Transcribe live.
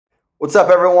What's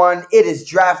up, everyone? It is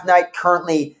draft night,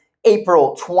 currently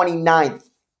April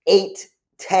 29th,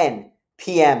 8:10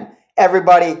 p.m.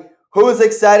 Everybody, who's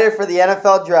excited for the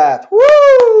NFL draft?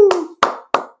 Woo!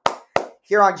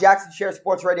 Here on Jackson Share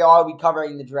Sports Radio, I'll be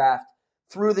covering the draft.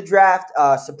 Through the draft,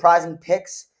 surprising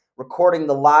picks, recording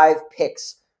the live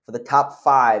picks for the top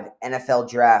 5 NFL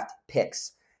draft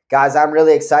picks. Guys, I'm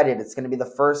really excited. It's going to be the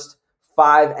first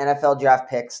 5 NFL draft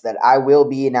picks that I will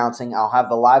be announcing. I'll have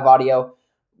the live audio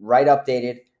right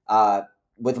updated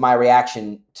with my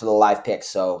reaction to the live picks.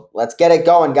 So let's get it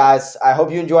going, guys. I hope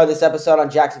you enjoy this episode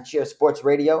on Jackson Cheer Sports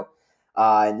Radio.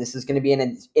 And this is going to be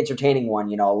an entertaining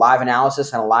one, a live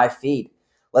analysis and a live feed.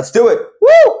 Let's do it.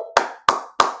 Woo!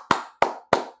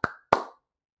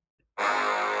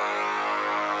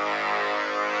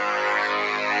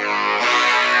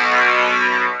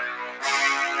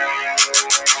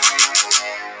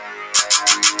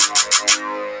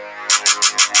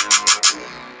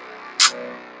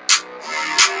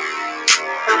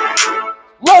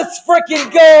 Let's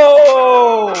freaking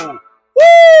go!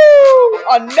 Woo!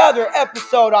 Another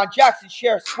episode on Jackson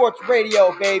Share Sports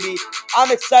Radio, baby.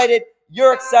 I'm excited.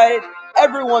 You're excited.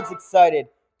 Everyone's excited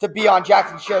to be on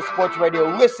Jackson Share Sports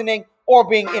Radio, listening or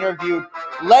being interviewed.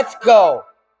 Let's go.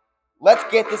 Let's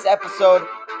get this episode.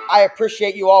 I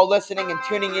appreciate you all listening and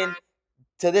tuning in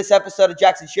to this episode of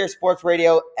Jackson Share Sports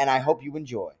Radio, and I hope you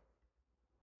enjoy.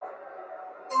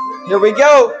 Here we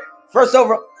go. First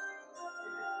over.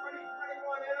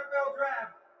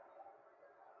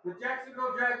 The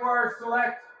Jacksonville Jaguars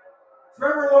select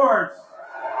Trevor Lawrence,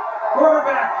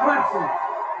 quarterback,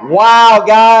 Clemson. Wow,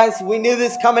 guys, we knew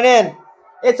this coming in.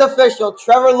 It's official.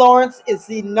 Trevor Lawrence is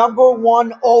the number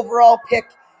 1 overall pick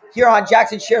here on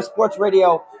Jackson Share Sports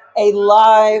Radio. A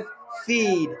live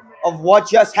feed of what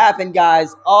just happened,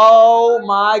 guys. Oh,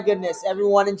 my goodness.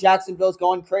 Everyone in Jacksonville is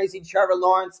going crazy. Trevor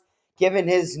Lawrence giving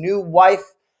his new wife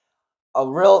a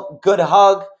real good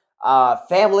hug.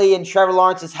 Family in Trevor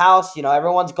Lawrence's house.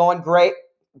 Everyone's going great.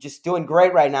 Just doing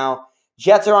great right now.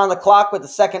 Jets are on the clock with the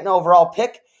 2nd overall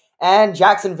pick. And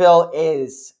Jacksonville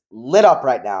is lit up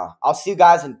right now. I'll see you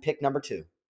guys in pick number 2.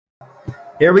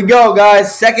 Here we go,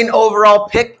 guys. 2nd overall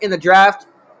pick in the draft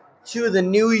to the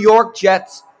New York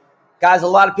Jets. Guys, a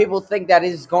lot of people think that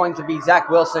is going to be Zach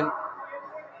Wilson.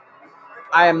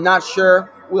 I am not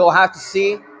sure. We'll have to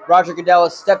see. Roger Goodell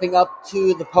is stepping up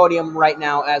to the podium right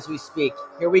now as we speak.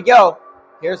 Here we go.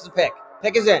 Here's the pick.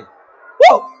 Pick is in.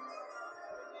 Woo! In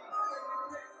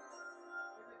the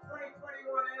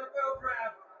 2021 NFL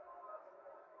Draft,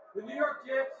 the New York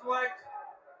Jets select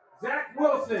Zach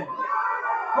Wilson,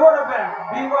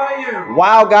 quarterback, BYU.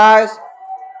 Wow, guys.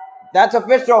 That's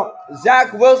official.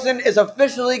 Zach Wilson is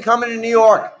officially coming to New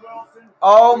York.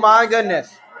 Oh, my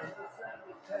goodness.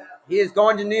 He is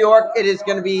going to New York. It is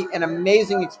going to be an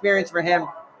amazing experience for him.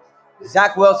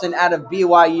 Zach Wilson out of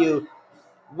BYU.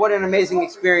 What an amazing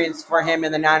experience for him,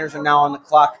 and the Niners are now on the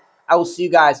clock. I will see you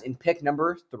guys in pick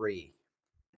number 3.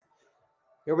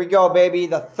 Here we go, baby.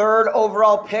 The 3rd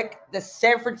overall pick. The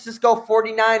San Francisco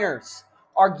 49ers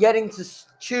are getting to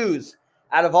choose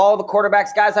out of all the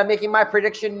quarterbacks. Guys, I'm making my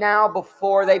prediction now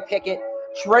before they pick it.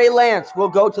 Trey Lance will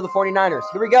go to the 49ers.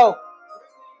 Here we go.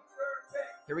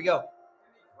 Here we go.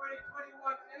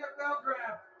 NFL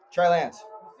Draft, Trey Lance.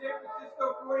 the San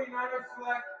Francisco 49ers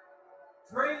select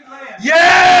Trey Lance.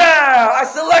 Yeah! I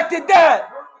selected that!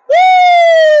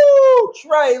 Woo!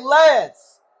 Trey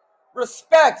Lance.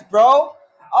 Respect, bro.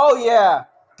 Oh, yeah.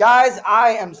 Guys,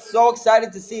 I am so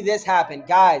excited to see this happen.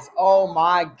 Guys, oh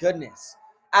my goodness.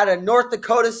 Out of North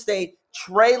Dakota State,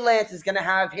 Trey Lance is going to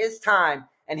have his time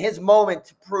and his moment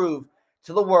to prove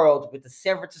to the world with the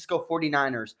San Francisco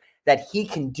 49ers that he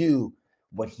can do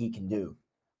what he can do.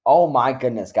 Oh, my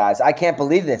goodness, guys. I can't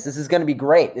believe this. This is going to be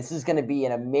great. This is going to be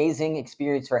an amazing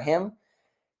experience for him,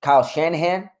 Kyle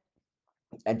Shanahan,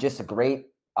 and just a great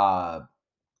overall.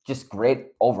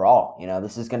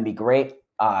 This is going to be great.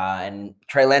 And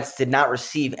Trey Lance did not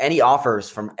receive any offers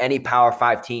from any Power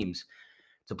 5 teams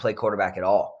to play quarterback at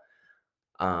all.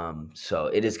 So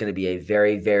it is going to be a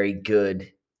very, very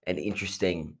good and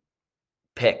interesting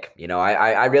pick.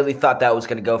 I really thought that was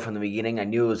going to go from the beginning. I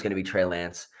knew it was going to be Trey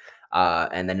Lance.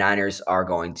 And the Niners are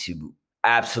going to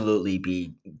absolutely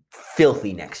be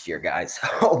filthy next year, guys.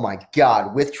 Oh, my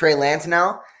God. With Trey Lance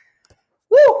now,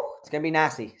 woo, it's going to be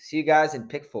nasty. See you guys in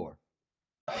pick 4.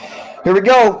 Here we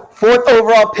go. 4th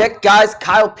overall pick. Guys,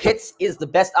 Kyle Pitts is the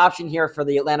best option here for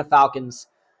the Atlanta Falcons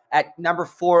at number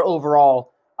 4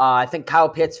 overall. I think Kyle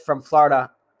Pitts from Florida,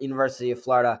 University of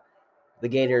Florida, the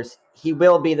Gators, he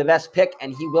will be the best pick,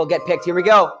 and he will get picked. Here we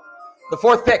go. The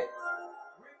 4th pick.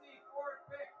 With the 4th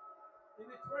pick in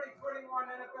the 2021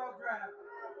 NFL Draft,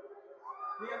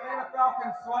 the Atlanta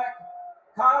Falcons select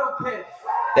Kyle Pitts.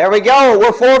 There we go.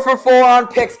 We're 4 for 4 on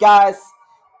picks, guys.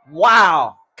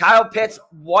 Wow. Kyle Pitts,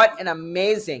 what an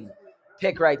amazing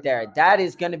pick right there. That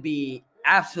is going to be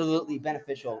absolutely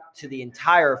beneficial to the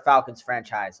entire Falcons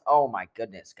franchise. Oh, my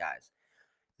goodness, guys.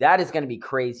 That is going to be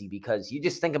crazy because you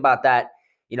just think about that.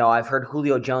 You know, I've heard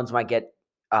Julio Jones might get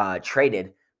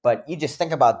traded, but you just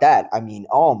think about that. I mean,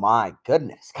 oh, my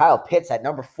goodness. Kyle Pitts at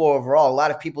number 4 overall. A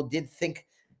lot of people did think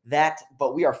that,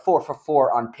 but we are 4 for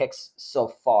 4 on picks so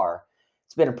far.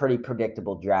 It's been a pretty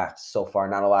predictable draft so far.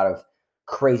 Not a lot of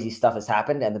crazy stuff has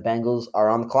happened, and the Bengals are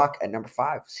on the clock at number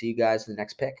 5. See you guys in the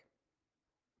next pick.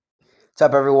 What's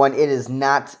up, everyone? It is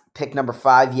not pick number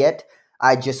 5 yet.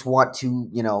 I just want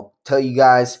to, tell you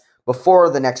guys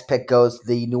before the next pick goes,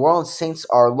 the New Orleans Saints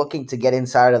are looking to get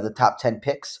inside of the top 10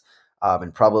 picks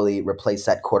and probably replace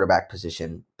that quarterback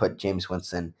position, put James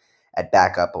Winston at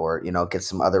backup or, get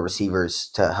some other receivers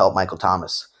to help Michael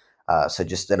Thomas. So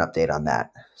just an update on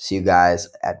that. See you guys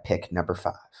at pick number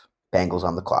 5. Bengals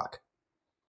on the clock.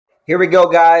 Here we go,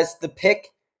 guys. The pick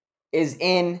is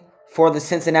in for the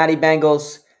Cincinnati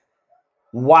Bengals.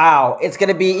 Wow. It's going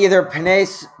to be either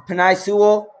Penei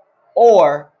Sewell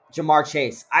or Jamar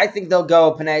Chase. I think they'll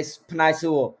go Penei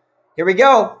Sewell. Here we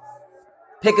go.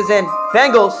 Pick is in.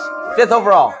 Bengals, 5th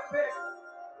overall.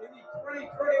 In the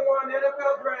 2021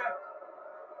 NFL Draft,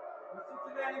 the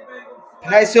Cincinnati Bengals Penei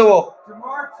select Sewell.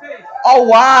 Jamar Chase. Oh,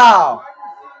 wow. Wide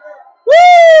receiver.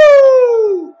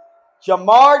 Woo!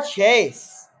 Jamar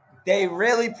Chase. They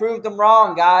really proved them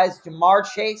wrong, guys. Jamar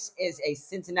Chase is a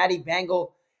Cincinnati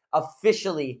Bengal.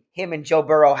 Officially, him and Joe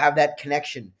Burrow have that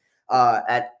connection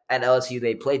at LSU.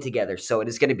 They played together. So it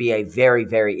is going to be a very,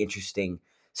 very interesting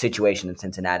situation in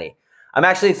Cincinnati. I'm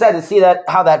actually excited to see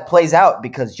how that plays out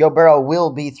because Joe Burrow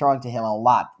will be throwing to him a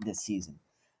lot this season.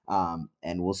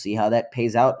 And we'll see how that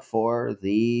pays out for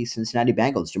the Cincinnati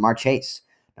Bengals. Jamar Chase,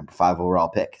 number 5 overall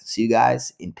pick. See you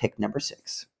guys in pick number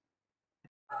 6.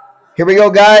 Here we go,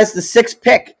 guys. The 6th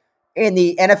pick in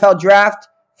the NFL draft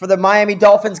for the Miami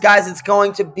Dolphins, guys. It's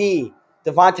going to be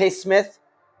Devontae Smith.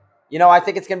 I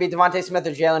think it's going to be Devontae Smith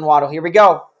or Jalen Waddle. Here we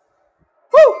go.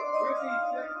 Woo! With the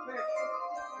 6th pick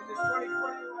in the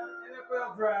 2021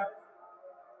 NFL Draft,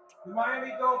 the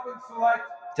Miami Dolphins select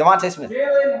Devontae Smith.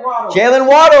 Jalen Waddle. Jalen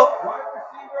Waddle. Wide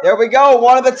receiver. There we go.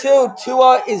 One of the two.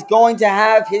 Tua is going to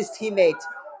have his teammate,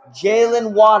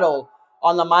 Jalen Waddle,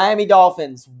 on the Miami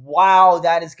Dolphins. Wow,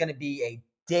 that is going to be a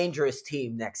dangerous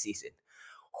team next season.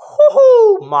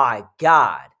 Oh my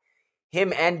God.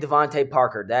 Him and Devontae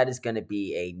Parker, that is going to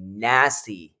be a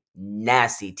nasty,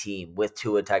 nasty team with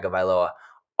Tua Tagovailoa.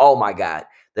 Oh my God.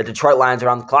 The Detroit Lions are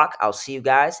on the clock. I'll see you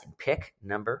guys in pick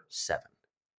number 7.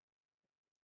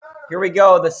 Here we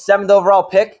go. The 7th overall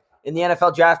pick in the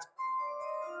NFL draft.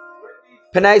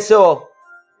 Penei Sewell.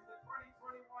 In the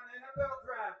 2021 NFL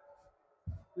Draft,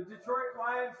 the Detroit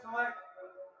Lions select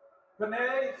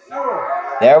Penei Sewell.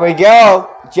 There we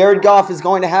go. Jared Goff is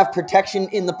going to have protection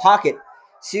in the pocket.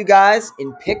 See you guys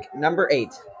in pick number 8.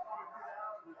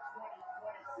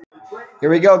 Here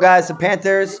we go, guys. The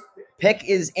Panthers pick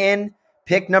is in.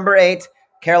 Pick number 8.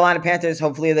 Carolina Panthers.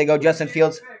 Hopefully they go Justin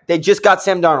Fields. They just got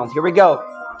Sam Darnold. Here we go.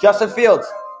 Justin Fields.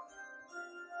 The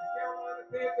Carolina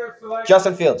Panthers select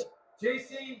Justin Fields.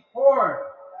 J.C. Horn,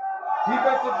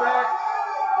 defensive back,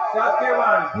 South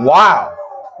Carolina. Wow.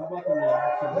 How about the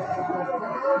reaction?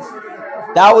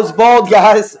 That was bold,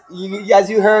 guys. As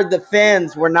you heard, the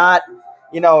fans were not,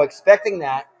 expecting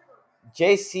that.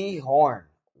 J.C. Horn.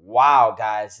 Wow,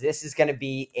 guys. This is going to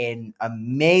be an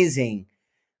amazing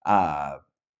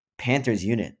Panthers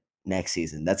unit next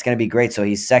season. That's going to be great. So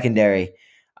he's secondary.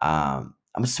 I'm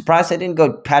surprised I didn't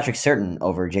go Patrick Surtain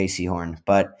over J.C. Horn.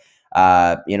 But,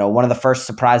 one of the first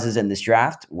surprises in this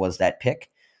draft was that pick.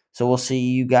 So we'll see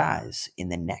you guys in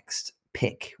the next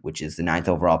pick, which is the 9th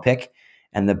overall pick.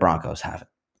 And the Broncos have it.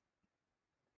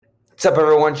 What's up,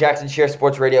 everyone? Jackson Share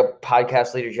Sports Radio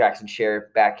podcast leader Jackson Share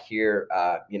back here.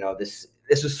 This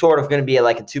was sort of going to be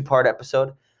like a 2-part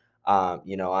episode. I'm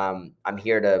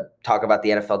here to talk about the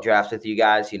NFL draft with you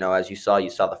guys. As you saw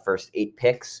the first 8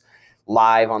 picks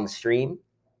live on the stream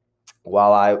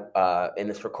while I in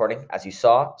this recording, as you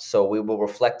saw. So we will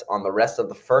reflect on the rest of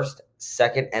the 1st,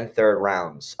 2nd, and 3rd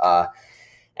rounds.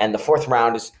 And the 4th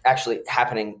round is actually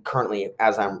happening currently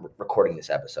as I'm recording this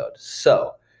episode.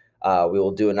 So we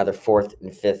will do another 4th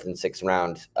and 5th and 6th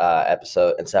round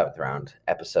episode and 7th round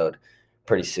episode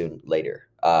pretty soon later.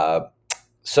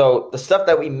 So the stuff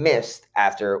that we missed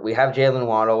after, we have Jalen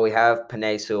Waddle, we have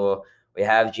Penei Sewell, we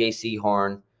have J.C.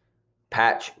 Horn,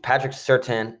 Patrick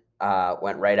Surtain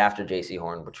went right after J.C.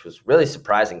 Horn, which was really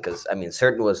surprising because,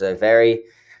 Surtain was a very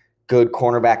good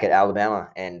cornerback at Alabama,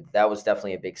 and that was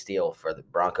definitely a big steal for the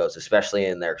Broncos, especially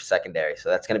in their secondary. So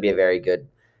that's going to be a very good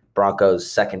Broncos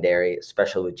secondary,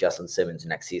 especially with Justin Simmons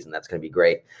next season. That's going to be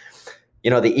great.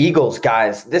 The Eagles,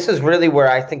 guys, this is really where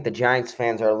I think the Giants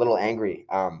fans are a little angry.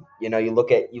 You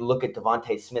look at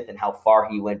Devontae Smith and how far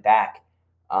he went back,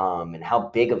 and how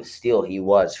big of a steal he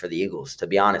was for the Eagles. To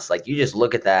be honest, like you just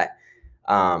look at that,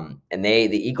 and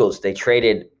the Eagles they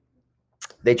traded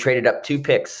up 2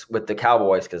 picks with the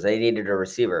Cowboys because they needed a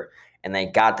receiver, and they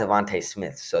got Devontae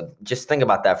Smith. So just think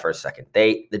about that for a second.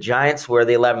 The Giants were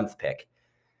the 11th pick.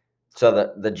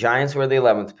 So the Giants were the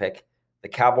 11th pick, the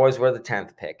Cowboys were the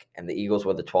 10th pick, and the Eagles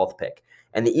were the 12th pick.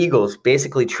 And the Eagles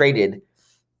basically traded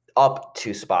up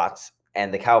 2 spots,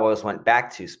 and the Cowboys went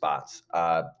back 2 spots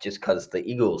just because the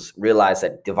Eagles realized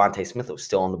that Devontae Smith was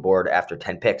still on the board after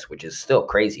 10 picks, which is still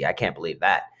crazy. I can't believe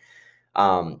that.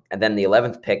 And then the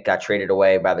 11th pick got traded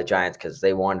away by the Giants because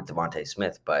they wanted Devontae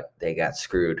Smith, but they got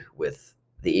screwed with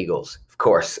the Eagles. Of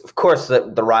course,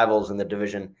 the rivals in the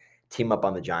division team up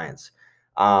on the Giants.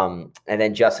 And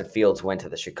then Justin Fields went to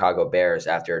the Chicago Bears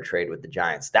after a trade with the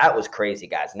Giants. That was crazy,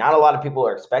 guys. Not a lot of people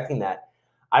are expecting that.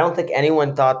 I don't think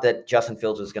anyone thought that Justin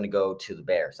Fields was going to go to the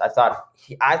Bears. I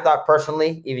thought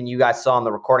personally, even you guys saw in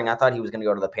the recording, I thought he was going to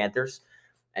go to the Panthers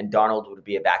and Darnold would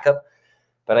be a backup.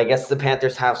 But I guess the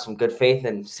Panthers have some good faith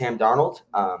in Sam Darnold,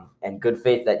 and good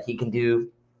faith that he can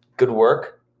do good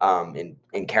work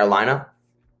in Carolina.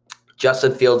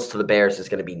 Justin Fields to the Bears is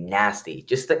going to be nasty.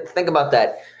 Just think about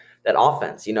that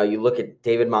offense. You look at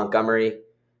David Montgomery,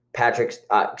 not Patrick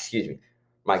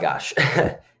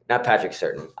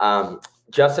Surtain.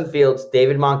 Justin Fields,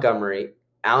 David Montgomery,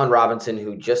 Allen Robinson,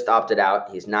 who just opted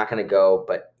out. He's not going to go,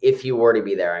 but if he were to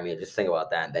be there, just think about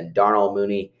that. And then Darnell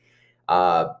Mooney.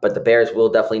 But the Bears will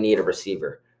definitely need a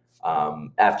receiver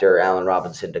after Allen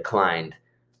Robinson declined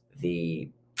the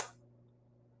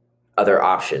other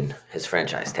option, his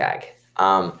franchise tag.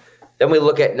 Then we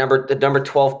look at the number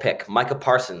 12 pick, Micah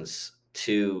Parsons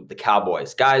to the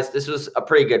Cowboys. Guys, this was a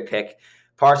pretty good pick.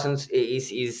 Parsons,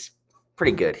 he's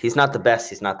pretty good. He's not the best.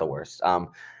 He's not the worst.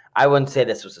 I wouldn't say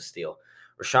this was a steal.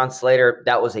 Rashawn Slater,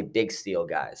 that was a big steal,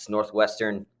 guys.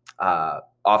 Northwestern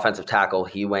offensive tackle.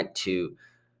 He went to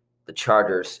the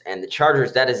Chargers, and the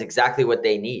Chargers, that is exactly what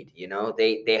they need.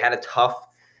 They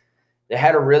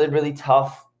had a really, really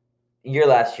tough year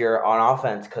last year on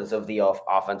offense because of the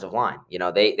offensive line.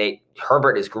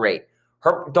 Herbert is great.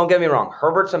 Don't get me wrong.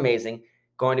 Herbert's amazing.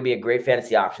 Going to be a great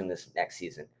fantasy option this next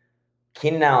season.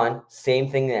 Keenan Allen, same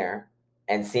thing there.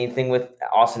 And same thing with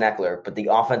Austin Eckler, but the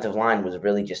offensive line was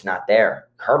really just not there.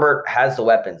 Herbert has the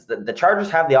weapons. The Chargers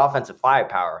have the offensive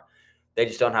firepower. They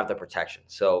just don't have the protection.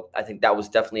 So I think that was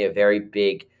definitely a very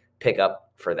big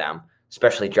pickup for them,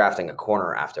 especially drafting a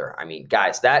corner after.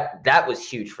 Guys, that was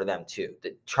huge for them too.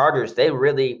 The Chargers, they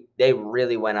really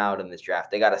went out in this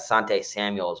draft. They got Asante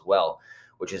Samuel as well,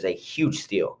 which is a huge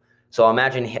steal. So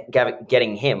imagine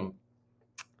gathering him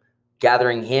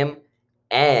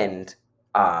and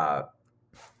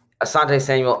Asante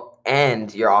Samuel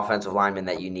and your offensive lineman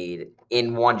that you need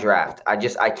in one draft. I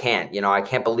can't. I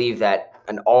can't believe that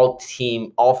an all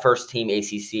first team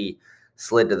ACC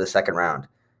slid to the second round,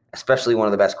 especially one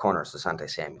of the best corners, Asante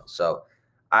Samuel. So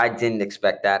I didn't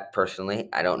expect that personally.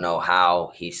 I don't know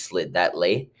how he slid that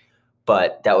late,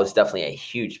 but that was definitely a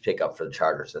huge pickup for the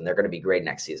Chargers, and they're going to be great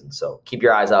next season. So keep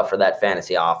your eyes out for that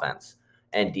fantasy offense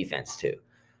and defense too.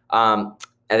 And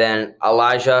then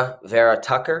Elijah Vera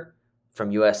Tucker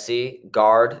from USC,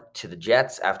 guard to the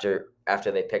Jets after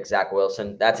they pick Zach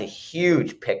Wilson. That's a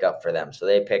huge pickup for them. So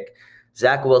they pick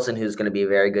Zach Wilson, who's going to be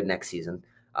very good next season.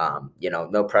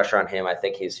 No pressure on him. I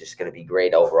think he's just going to be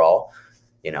great overall.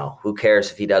 Who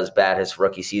cares if he does bad his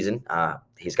rookie season?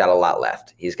 He's got a lot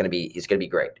left. He's going to be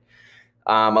great.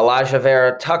 Elijah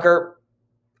Vera Tucker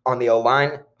on the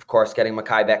O-line, of course, getting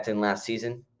Mekhi Becton last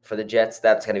season for the Jets.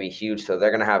 That's going to be huge. So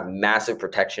they're going to have massive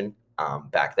protection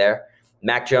back there.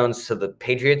 Mac Jones to the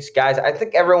Patriots. Guys, I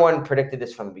think everyone predicted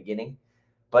this from the beginning,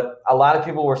 but a lot of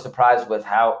people were surprised with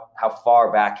how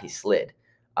far back he slid.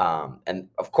 And,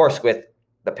 of course, with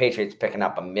the Patriots picking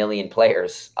up 1 million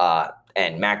players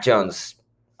and Mac Jones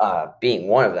being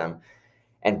one of them,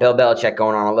 and Bill Belichick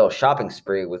going on a little shopping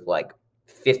spree with like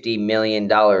 $50 million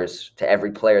to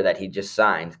every player that he just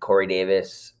signed. Corey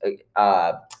Davis,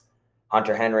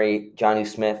 Hunter Henry, Jonnu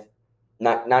Smith,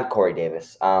 not Corey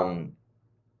Davis,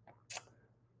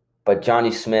 but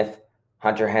Jonnu Smith,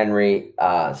 Hunter Henry,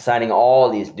 signing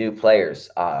all these new players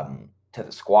to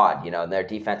the squad, and their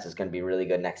defense is going to be really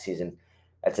good next season.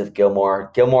 That's if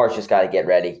Gilmore's just got to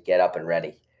get up and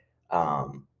ready.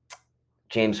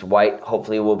 James White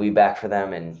hopefully will be back for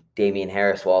them, and Damian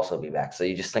Harris will also be back. So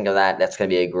you just think of that. That's going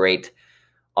to be a great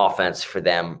offense for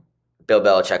them. Bill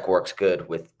Belichick works good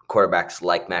with quarterbacks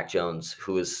like Mac Jones,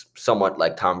 who is somewhat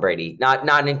like Tom Brady.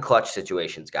 Not in clutch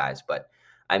situations, guys, but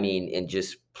I mean in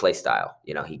just play style.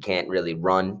 He can't really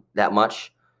run that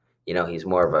much. He's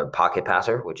more of a pocket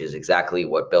passer, which is exactly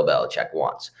what Bill Belichick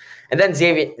wants. And then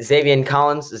Zaven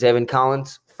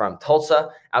Collins from Tulsa,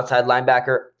 outside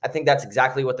linebacker. I think that's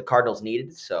exactly what the Cardinals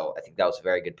needed, so I think that was a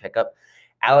very good pickup.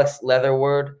 Alex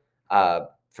Leatherwood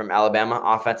from Alabama,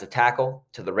 offensive tackle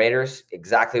to the Raiders,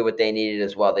 exactly what they needed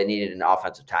as well. They needed an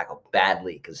offensive tackle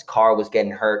badly because Carr was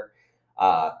getting hurt,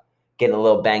 getting a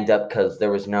little banged up because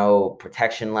there was no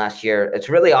protection last year. It's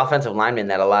really offensive linemen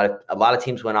that a lot of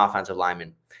teams went offensive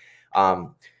linemen.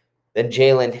 Then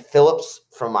Jalen Phillips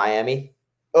from Miami.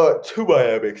 To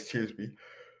Miami, excuse me.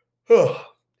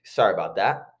 Sorry about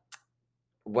that.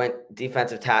 Went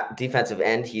defensive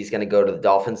end. He's going to go to the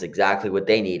Dolphins, exactly what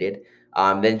they needed.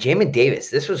 Then Jamin Davis.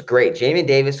 This was great. Jamin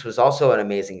Davis was also an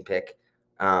amazing pick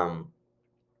to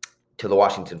the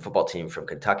Washington football team from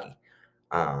Kentucky.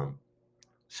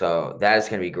 So that is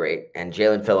going to be great. And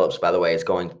Jalen Phillips, by the way, is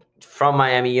going from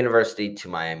Miami University to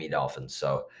Miami Dolphins.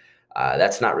 So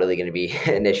that's not really going to be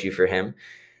an issue for him.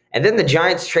 And then the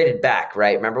Giants traded back,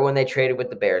 right? Remember when they traded with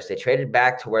the Bears? They traded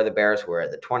back to where the Bears were at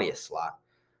the 20th slot.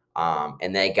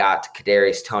 And they got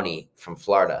Kadarius Toney from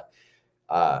Florida,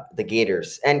 the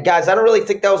Gators. And guys, I don't really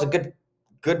think that was a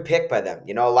good pick by them.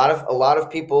 A lot of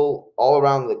people all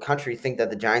around the country think that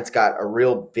the Giants got a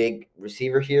real big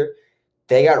receiver here.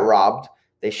 They got robbed.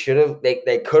 They could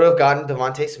have gotten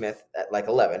Devontae Smith at like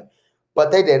 11,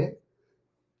 but they didn't.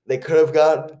 They could have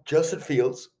gotten Justin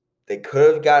Fields. They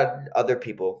could have gotten other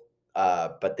people,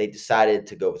 but they decided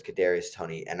to go with Kadarius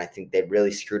Toney, and I think they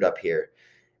really screwed up here.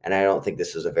 And I don't think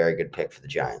this was a very good pick for the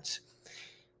Giants.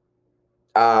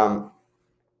 And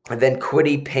then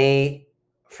Kwity Paye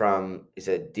he's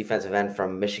a defensive end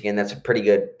from Michigan. That's a pretty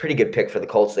good pick for the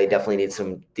Colts. They definitely need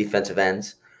some defensive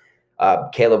ends.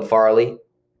 Caleb Farley,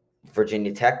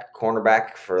 Virginia Tech,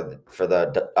 cornerback for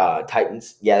the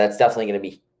Titans. Yeah, that's definitely going to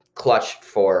be clutch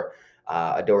for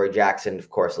Adoree Jackson, of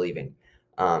course, leaving.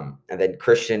 And then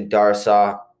Christian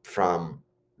Darrisaw from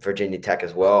Virginia Tech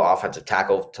as well, offensive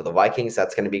tackle to the Vikings.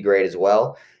 That's going to be great as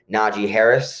well. Najee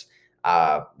Harris,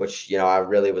 which, I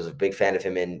really was a big fan of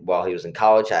him while he was in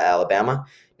college at Alabama.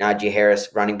 Najee Harris,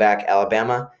 running back,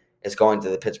 Alabama, is going to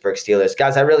the Pittsburgh Steelers.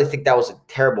 Guys, I really think that was a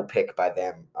terrible pick by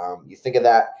them. You think of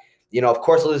that, of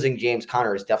course, losing James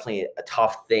Conner is definitely a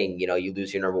tough thing. You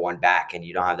lose your number one back and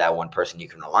you don't have that one person you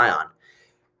can rely on.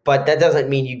 But that doesn't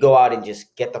mean you go out and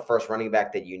just get the first running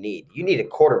back that you need. You need a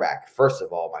quarterback, first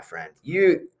of all, my friend.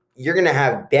 You're going to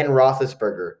have Ben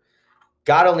Roethlisberger.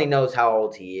 God only knows how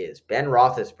old he is. Ben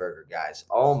Roethlisberger, guys.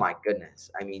 Oh, my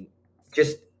goodness. I mean,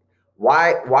 just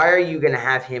why are you going to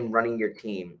have him running your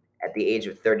team at the age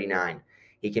of 39?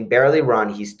 He can barely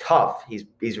run. He's tough.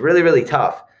 He's really, really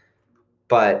tough.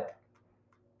 But,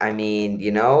 I mean,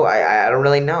 I don't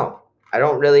really know. I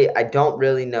don't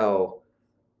really know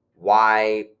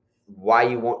why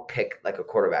you won't pick like a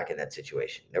quarterback in that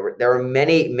situation. There are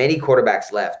many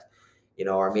quarterbacks left,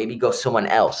 or maybe go someone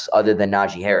else other than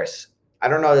Najee Harris. I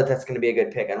don't know that that's going to be a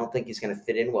good pick. I don't think he's going to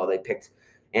fit in well. They picked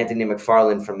Anthony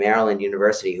McFarland from Maryland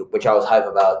University, which I was hype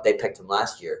about. They picked him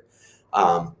last year.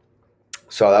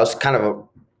 So that was kind of a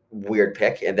weird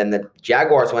pick. And then the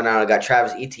Jaguars went out and got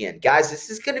Travis Etienne. Guys, this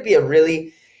is going to be a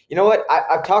really,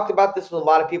 I've talked about this with a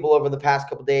lot of people over the past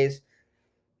couple days.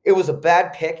 It was a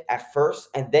bad pick at first,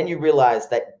 and then you realize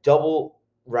that double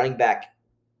running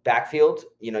backfield,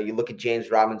 you look at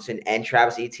James Robinson and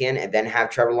Travis Etienne and then have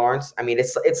Trevor Lawrence. I mean,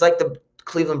 it's like the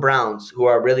Cleveland Browns, who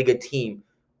are a really good team,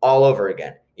 all over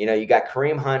again. You got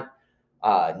Kareem Hunt,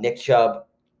 Nick Chubb,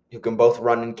 who can both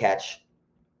run and catch,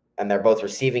 and they're both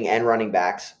receiving and running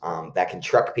backs that can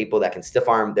truck people, that can stiff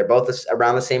arm. They're both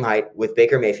around the same height with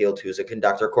Baker Mayfield, who's a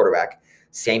conductor quarterback.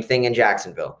 Same thing in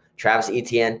Jacksonville. Travis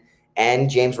Etienne and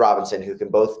James Robinson, who can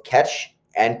both catch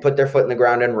and put their foot in the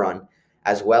ground and run,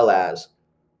 as well as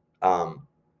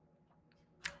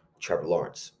Trevor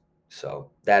Lawrence.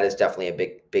 So that is definitely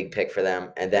a big pick for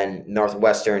them. And then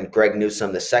Northwestern, Greg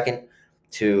Newsome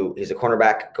II, he's a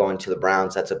cornerback going to the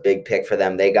Browns. That's a big pick for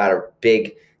them. They got a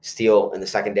big steal in the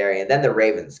secondary. And then the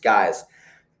Ravens, guys.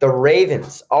 The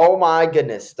Ravens, oh my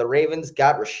goodness. The Ravens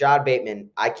got Rashad Bateman.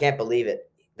 I can't believe it.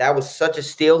 That was such a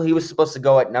steal. He was supposed to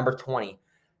go at number 20.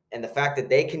 And the fact that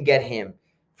they can get him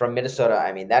from Minnesota,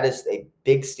 I mean, that is a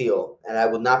big steal. And I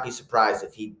will not be surprised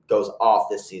if he goes off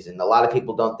this season. A lot of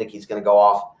people don't think he's going to go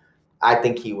off. I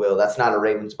think he will. That's not a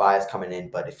Ravens bias coming in.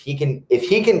 But if he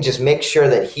can just make sure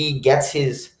that he gets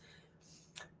his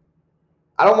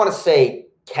I don't want to say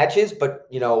catches, but,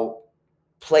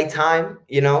 play time,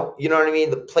 you know what I mean?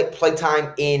 The play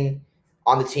time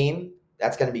on the team.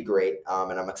 That's going to be great.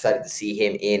 And I'm excited to see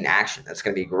him in action. That's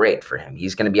going to be great for him.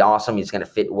 He's going to be awesome. He's going to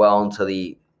fit well into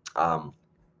the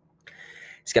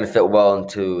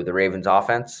Ravens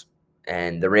offense.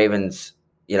 And the Ravens,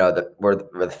 were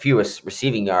the fewest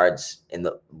receiving yards in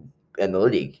the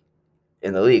league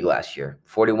last year.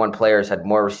 41 players had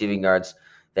more receiving yards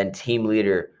than team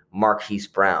leader Marquise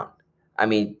Brown. I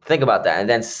mean, think about that. And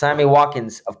then Sammy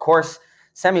Watkins, of course,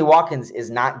 Sammy Watkins is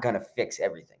not going to fix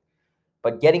everything.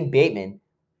 But getting Bateman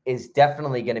is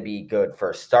definitely going to be good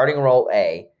for starting role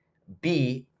A,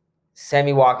 B,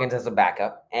 Sammy Watkins as a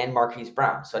backup, and Marquise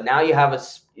Brown. So now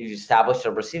you've established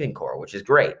a receiving core, which is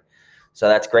great. So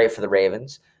that's great for the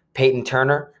Ravens. Peyton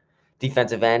Turner,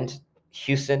 defensive end,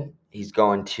 Houston. He's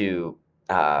going to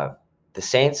the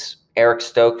Saints. Eric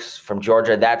Stokes from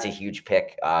Georgia. That's a huge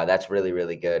pick. That's really,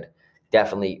 really good.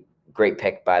 Definitely great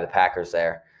pick by the Packers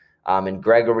there. And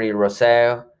Gregory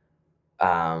Rousseau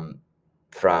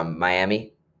from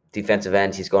Miami, defensive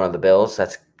end. He's going to the Bills.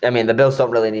 The Bills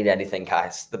don't really need anything,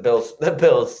 guys. The Bills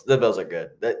are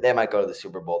good. They might go to the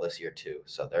Super Bowl this year too.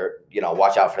 So they're,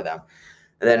 watch out for them.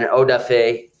 And then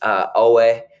Odafe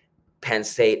Owe, Penn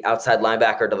State, outside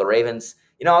linebacker to the Ravens.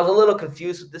 I was a little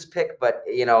confused with this pick, but,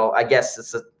 I guess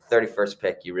it's the 31st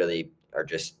pick. You really are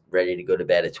just ready to go to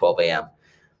bed at 12 a.m.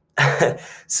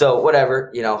 So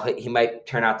whatever, he might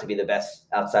turn out to be the best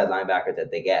outside linebacker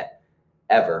that they get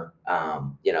ever.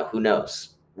 Who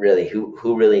knows? Really,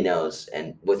 who really knows?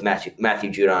 And with Matthew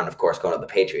Judon, of course, going to the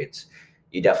Patriots,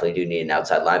 you definitely do need an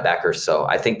outside linebacker. So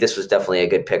I think this was definitely a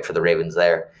good pick for the Ravens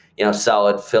there.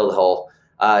 Solid, filled hole.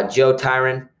 Joe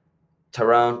Tyrone.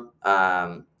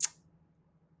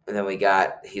 And then we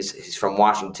got he's from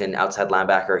Washington, outside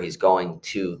linebacker. He's going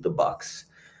to the Bucs.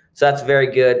 So that's very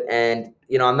good. And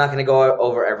I'm not going to go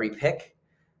over every pick,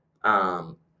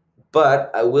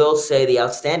 but I will say the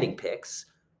outstanding picks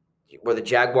were the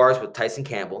Jaguars with Tyson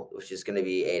Campbell, which is going to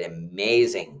be an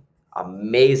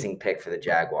amazing pick for the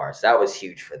Jaguars. That was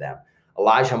huge for them.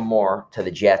 Elijah Moore to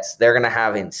the Jets. They're going to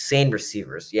have insane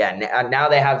receivers. Yeah, now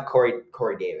they have Corey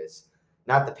Davis.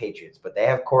 Not the Patriots, but they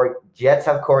have Jets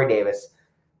have Corey Davis,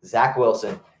 Zach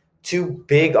Wilson, two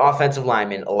big offensive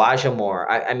linemen, Elijah Moore.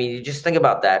 I mean, you just think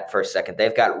about that for a second.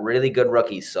 They've got really good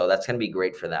rookies, so that's going to be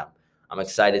great for them. I'm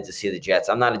excited to see the Jets.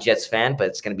 I'm not a Jets fan, but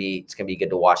it's going to be good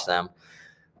to watch them.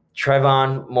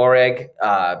 Trevon Moehrig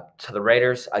to the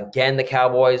Raiders. Again, the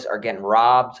Cowboys are getting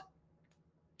robbed.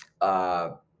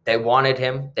 They wanted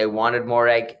him. They wanted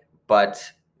Moehrig, but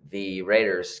the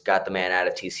Raiders got the man out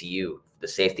of TCU, the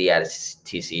safety out of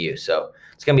TCU. So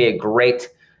it's going to be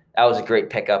that was a great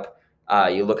pickup.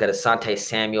 You look at Asante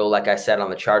Samuel, like I said, on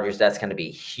the Chargers, that's going to be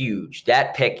huge.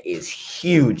 That pick is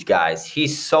huge, guys.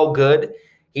 He's so good.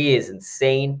 He is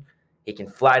insane. He can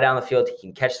fly down the field. He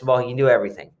can catch the ball. He can do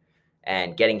everything.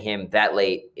 And getting him that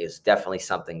late is definitely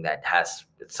something that has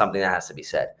to be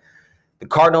said. The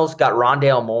Cardinals got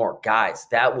Rondale Moore. Guys,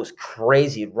 that was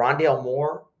crazy. Rondale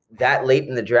Moore that late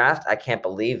in the draft, I can't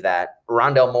believe that.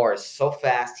 Rondale Moore is so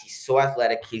fast. He's so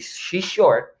athletic. She's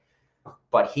short,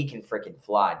 but he can freaking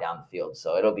fly down the field.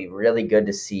 So it'll be really good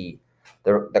to see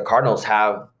the Cardinals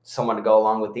have someone to go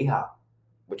along with D-Hop,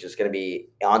 which is going to be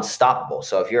unstoppable.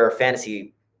 So if you're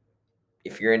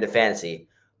into fantasy,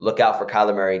 look out for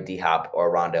Kyler Murray, D-Hop,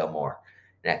 or Rondale Moore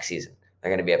next season. They're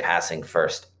going to be a passing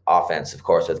first offense, of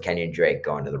course, with Kenyon Drake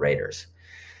going to the Raiders.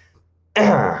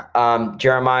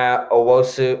 Jeremiah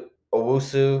Owusu,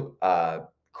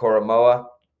 Koromoa.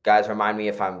 Guys, remind me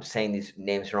if I'm saying these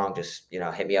names wrong. Just,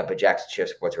 hit me up at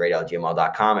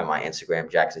JacksonShareSportsRadio@gmail.com and my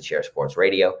Instagram,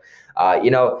 JacksonShareSportsRadio.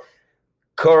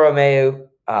 Koromeu,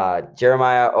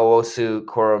 Jeremiah Owusu,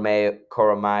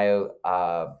 Koromeu,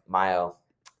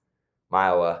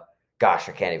 Miowa. Gosh,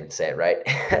 I can't even say it right.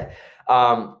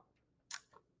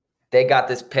 They got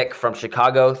this pick from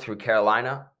Chicago through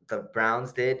Carolina. The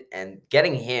Browns did, and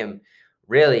getting him,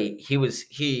 really,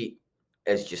 he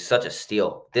is just such a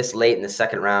steal. This late in the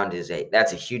second round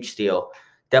that's a huge steal.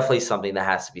 Definitely something that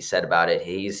has to be said about it.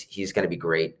 He's going to be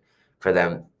great for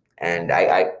them, and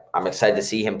I'm excited to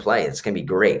see him play. It's going to be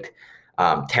great.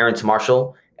 Terrence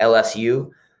Marshall, LSU,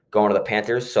 going to the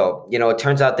Panthers. So, it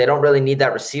turns out they don't really need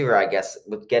that receiver, I guess,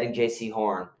 with getting J.C.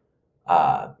 Horn.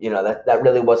 That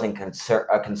really wasn't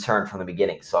a concern from the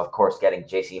beginning. So, of course, getting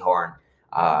J.C. Horn,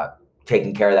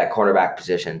 taking care of that cornerback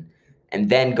position, and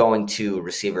then going to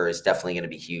receiver is definitely going to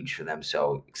be huge for them.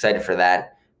 So, excited for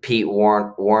that. Pete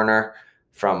Warner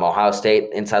from Ohio State,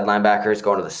 inside linebackers,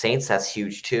 going to the Saints. That's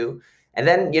huge, too. And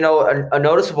then, a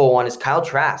noticeable one is Kyle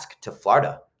Trask to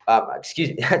Florida.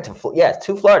 To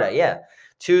Florida, yeah.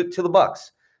 to the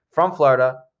Bucs, from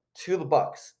Florida to the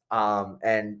Bucs.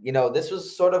 And this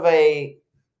was sort of a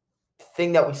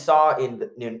thing that we saw in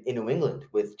New England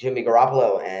with Jimmy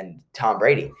Garoppolo and Tom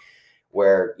Brady,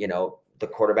 where the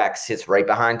quarterback sits right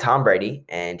behind Tom Brady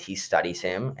and he studies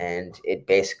him, and it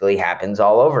basically happens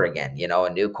all over again. A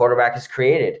new quarterback is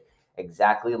created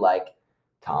exactly like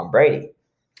Tom Brady.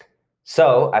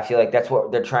 So I feel like that's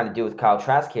what they're trying to do with Kyle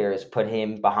Trask here, is put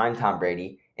him behind Tom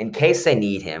Brady in case they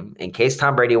need him, in case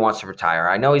Tom Brady wants to retire.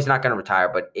 I know he's not going to retire,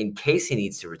 but in case he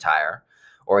needs to retire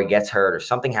or he gets hurt or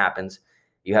something happens,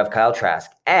 you have Kyle Trask,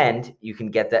 and you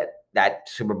can get that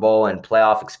Super Bowl and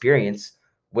playoff experience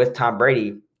with Tom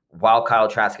Brady while Kyle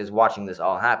Trask is watching this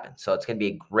all happen. So it's going to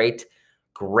be great,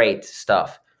 great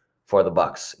stuff for the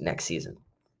Bucs next season.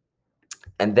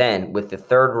 And then with the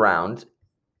third round,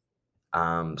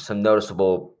 some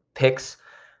noticeable picks.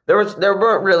 There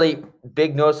weren't really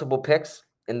big noticeable picks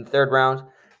in the third round,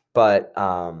 but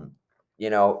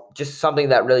just something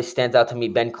that really stands out to me.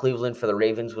 Ben Cleveland for the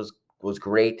Ravens was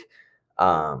great.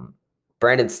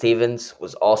 Brandon Stevens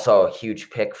was also a huge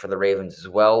pick for the Ravens as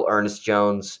well. Ernest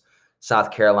Jones,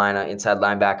 South Carolina inside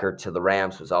linebacker to the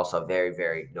Rams, was also very,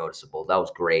 very noticeable. That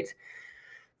was great.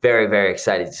 Very, very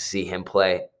excited to see him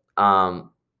play.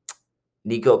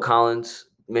 Nico Collins,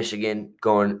 Michigan,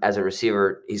 going as a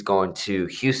receiver. He's going to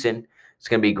Houston. It's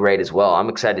going to be great as well. I'm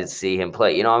excited to see him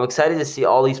play. I'm excited to see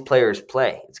all these players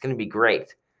play. It's going to be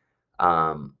great.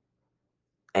 And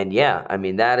yeah,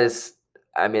 that's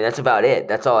about it.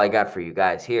 That's all I got for you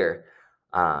guys here.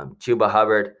 Chuba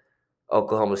Hubbard,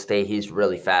 Oklahoma State. He's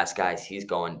really fast, guys. He's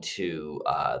going to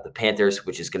the Panthers,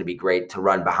 which is going to be great to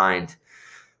run behind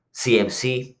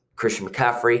CMC, Christian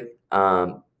McCaffrey.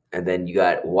 And then you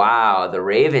got, the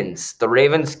Ravens. The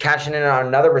Ravens cashing in on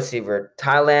another receiver,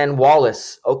 Tylan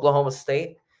Wallace, Oklahoma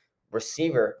State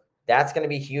receiver. That's going to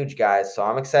be huge, guys. So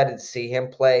I'm excited to see him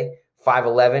play.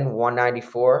 5'11",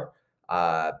 194.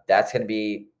 That's going to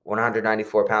be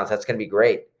 194 pounds. That's going to be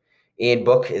great. Ian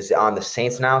Book is on the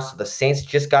Saints now. So the Saints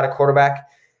just got a quarterback.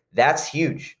 That's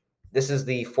huge. This is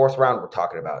the fourth round we're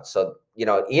talking about. So,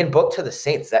 Ian Book to the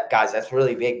Saints. That's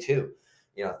really big too.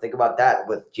 Think about that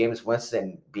with Jameis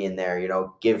Winston being there.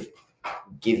 Give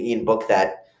Ian Book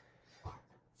that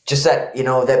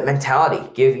mentality.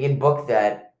 Give Ian Book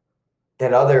that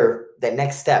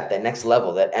next step, that next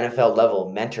level, that NFL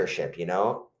level mentorship.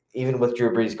 Even with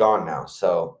Drew Brees gone now.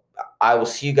 So I will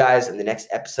see you guys in the next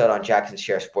episode on Jackson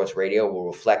Share Sports Radio. We'll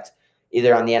reflect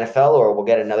either on the NFL or we'll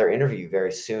get another interview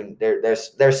very soon.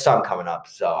 There's some coming up,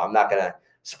 so I'm not gonna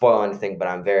spoil anything, but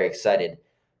I'm very excited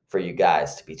for you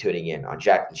guys to be tuning in on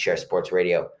Jackson Share Sports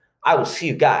Radio. I will see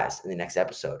you guys in the next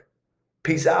episode.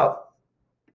 Peace out.